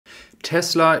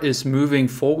Tesla is moving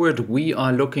forward. We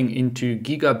are looking into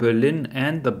Giga Berlin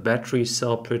and the battery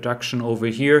cell production over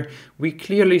here. We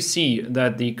clearly see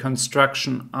that the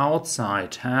construction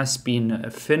outside has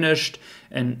been finished,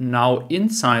 and now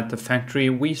inside the factory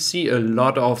we see a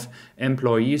lot of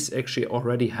employees actually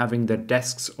already having their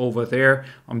desks over there.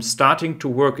 I'm starting to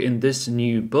work in this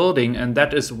new building, and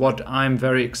that is what I'm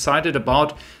very excited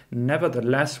about.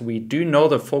 Nevertheless, we do know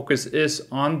the focus is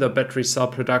on the battery cell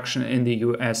production in the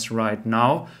US right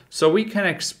now. So we can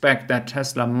expect that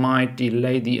Tesla might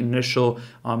delay the initial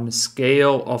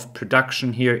scale of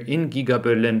production here in Giga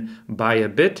Berlin by a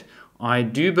bit. I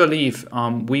do believe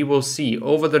we will see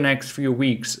over the next few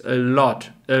weeks a lot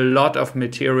of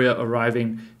material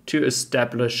arriving to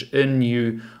establish a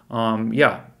new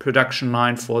production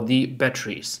line for the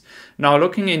batteries. Now,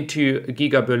 looking into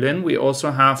Giga Berlin, we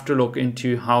also have to look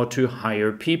into how to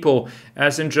hire people.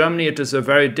 As in Germany, it is a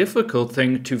very difficult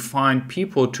thing to find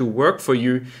people to work for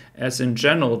you, as in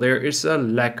general, there is a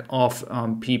lack of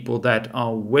people that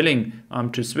are willing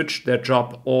to switch their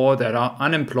job or that are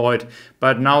unemployed.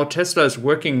 But now Tesla is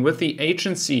working with the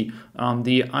agency,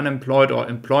 the unemployed or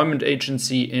employment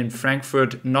agency in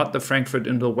Frankfurt, not the Frankfurt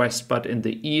in the west, but in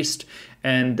the east.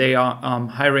 And they are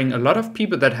hiring a lot of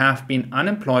people that have been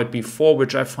unemployed before,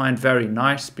 which I find very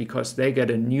nice because they get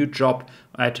a new job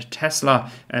at Tesla.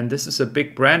 And this is a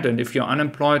big brand. And if you're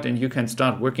unemployed and you can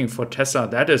start working for Tesla,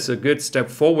 that is a good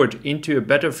step forward into a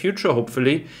better future,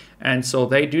 hopefully. And so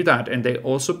they do that. And they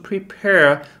also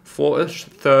prepare for a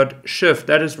third shift.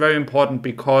 That is very important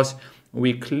because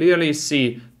we clearly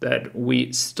see that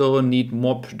we still need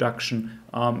more production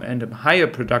and a higher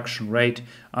production rate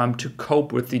to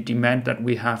cope with the demand that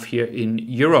we have here in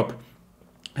Europe.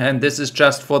 And this is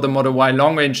just for the Model Y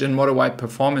long range and Model Y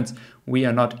performance. We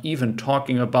are not even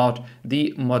talking about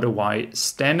the Model Y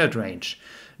standard range.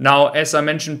 Now, as I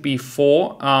mentioned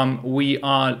before, we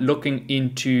are looking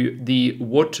into the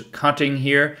wood cutting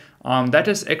here. That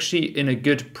is actually in a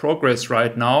good progress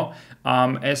right now.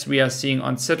 As we are seeing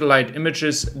on satellite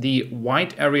images, the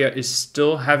white area is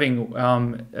still having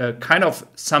kind of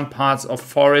some parts of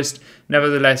forest.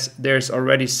 Nevertheless, there's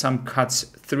already some cuts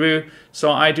through.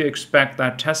 So I do expect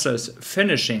that Tesla is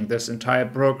finishing this entire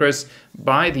progress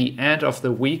by the end of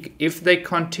the week if they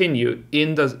continue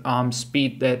in the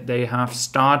speed that they have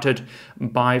started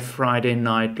by Friday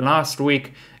night last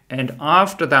week. And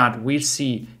after that, we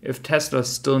see if Tesla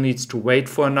still needs to wait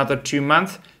for another 2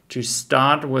 months to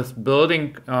start with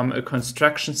building a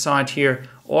construction site here,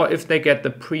 or if they get the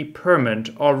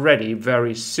pre-permit already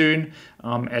very soon,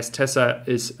 as Tesla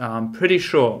is pretty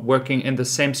sure working in the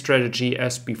same strategy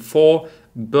as before,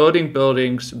 building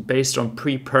buildings based on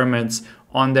pre-permits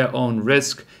on their own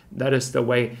risk. That is the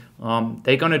way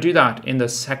they're going to do that in the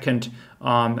second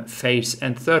phase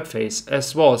and third phase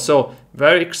as well. So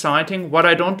very exciting. What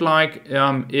I don't like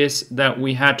is that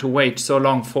we had to wait so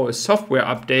long for a software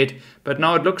update, but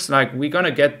now it looks like we're going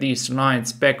to get these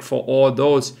lines back for all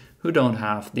those who don't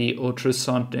have the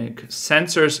ultrasonic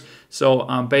sensors. So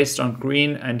based on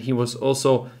Green, and he was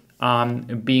also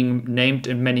being named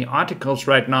in many articles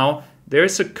right now, there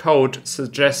is a code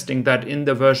suggesting that in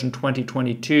the version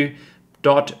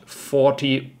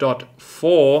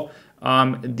 2022.40.4,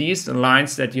 these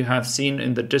lines that you have seen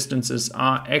in the distances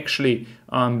are actually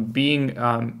being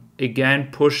again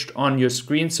pushed on your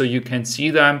screen, so you can see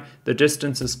them. The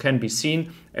distances can be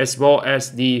seen, as well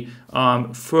as the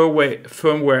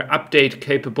firmware update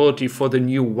capability for the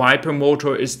new Viper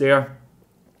motor is there.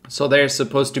 So there's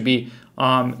supposed to be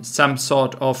some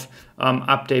sort of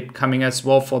update coming as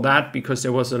well for that, because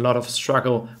there was a lot of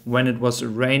struggle when it was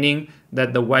raining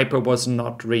that the Viper was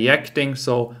not reacting.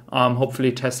 So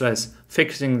hopefully Tesla is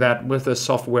fixing that with a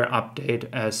software update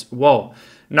as well.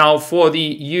 Now for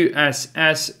the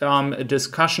USS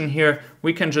discussion here,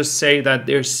 we can just say that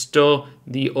there's still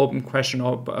the open question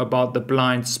about the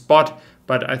blind spot.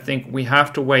 But I think we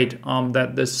have to wait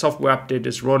that the software update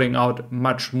is rolling out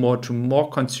much more to more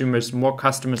consumers, more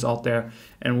customers out there.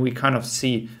 And we kind of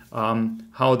see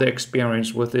how the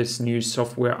experience with this new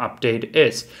software update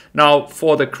is. Now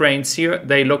for the cranes here,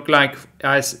 they look like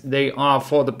as they are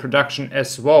for the production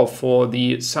as well for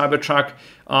the Cybertruck.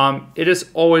 It is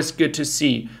always good to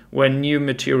see when new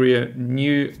material,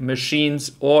 new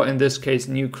machines, or in this case,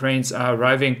 new cranes are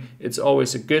arriving. It's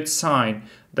always a good sign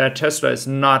that Tesla is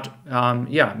not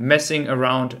messing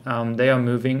around. They are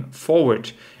moving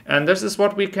forward. And this is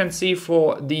what we can see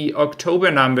for the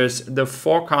October numbers. The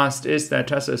forecast is that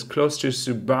Tesla is close to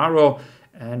Subaru,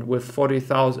 and with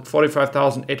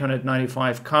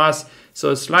 45,895 cars.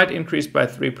 So a slight increase by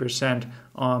 3%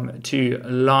 to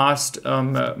last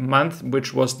month,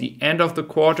 which was the end of the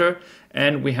quarter.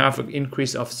 and we have an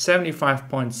increase of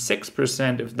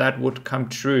 75.6% if that would come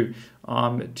true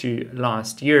to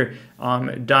last year.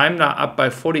 Daimler up by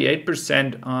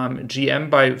 48%, GM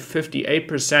by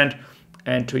 58%,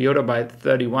 and Toyota by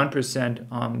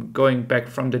 31%, going back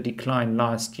from the decline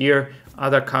last year.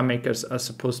 Other car makers are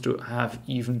supposed to have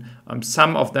even,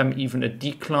 some of them even a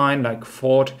decline, like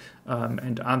Ford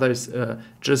and others,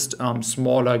 just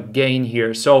smaller gain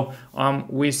here. So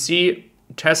we see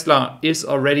Tesla is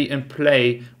already in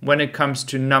play when it comes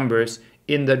to numbers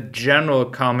in the general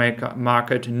car maker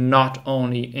market, not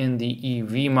only in the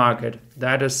EV market.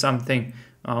 That is something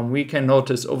we can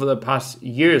notice over the past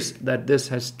years that this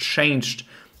has changed.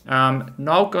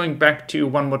 Now going back to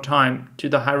one more time to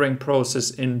the hiring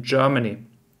process in Germany.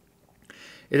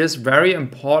 It is very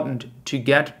important to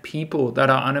get people that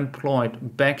are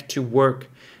unemployed back to work.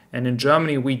 And in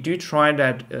Germany, we do try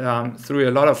that through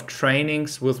a lot of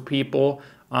trainings with people.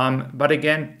 But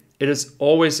again, it is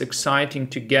always exciting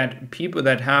to get people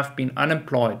that have been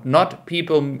unemployed, not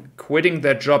people quitting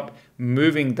their job,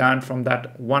 moving down from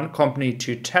that one company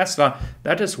to Tesla.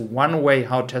 That is one way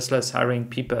how Tesla is hiring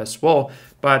people as well.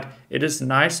 But it is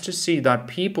nice to see that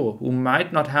people who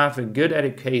might not have a good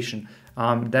education,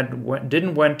 that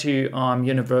didn't went to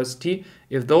university,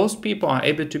 if those people are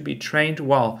able to be trained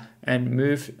well and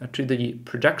move to the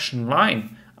production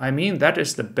line, I mean, that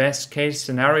is the best case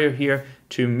scenario here,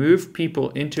 to move people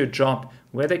into a job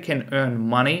where they can earn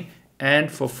money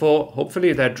and fulfill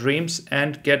hopefully their dreams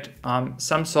and get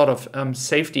some sort of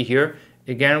safety here.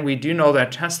 Again, we do know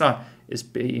that Tesla is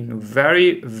being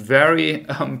very, very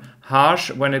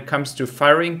harsh when it comes to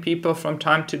firing people from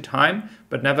time to time.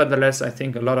 But nevertheless, I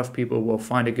think a lot of people will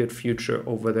find a good future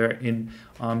over there in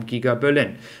Giga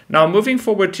Berlin. Now, moving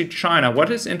forward to China,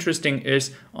 what is interesting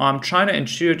is China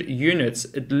insured units.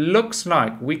 It looks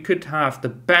like we could have the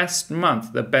best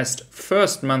month, the best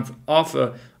first month of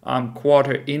a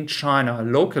quarter in China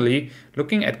locally,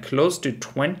 looking at close to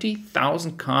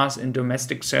 20,000 cars in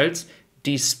domestic sales,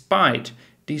 despite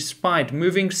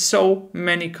moving so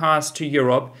many cars to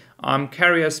Europe,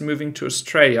 carriers moving to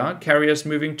Australia, carriers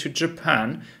moving to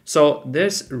Japan. So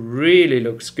this really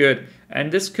looks good.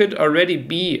 And this could already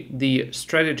be the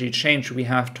strategy change we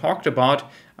have talked about.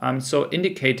 So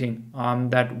indicating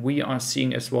that we are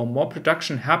seeing as well more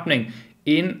production happening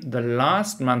in the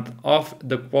last month of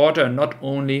the quarter, not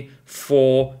only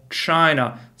for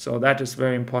China. So that is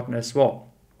very important as well.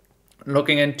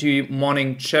 Looking into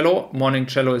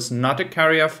Monticello is not a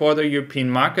carrier for the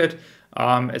European market,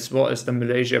 as well as the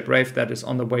Malaysia Brave that is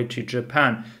on the way to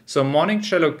Japan. So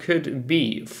Monticello could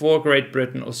be for Great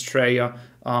Britain, Australia,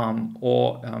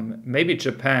 or maybe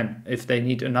Japan if they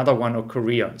need another one, or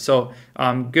Korea. So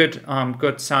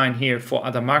good sign here for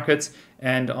other markets.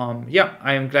 And yeah,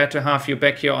 I am glad to have you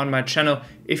back here on my channel.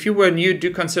 If you were new,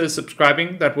 do consider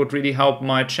subscribing. That would really help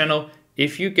my channel.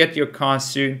 If you get your car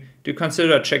soon, do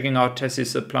consider checking out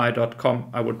tessisupply.com.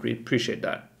 I would really appreciate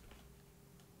that.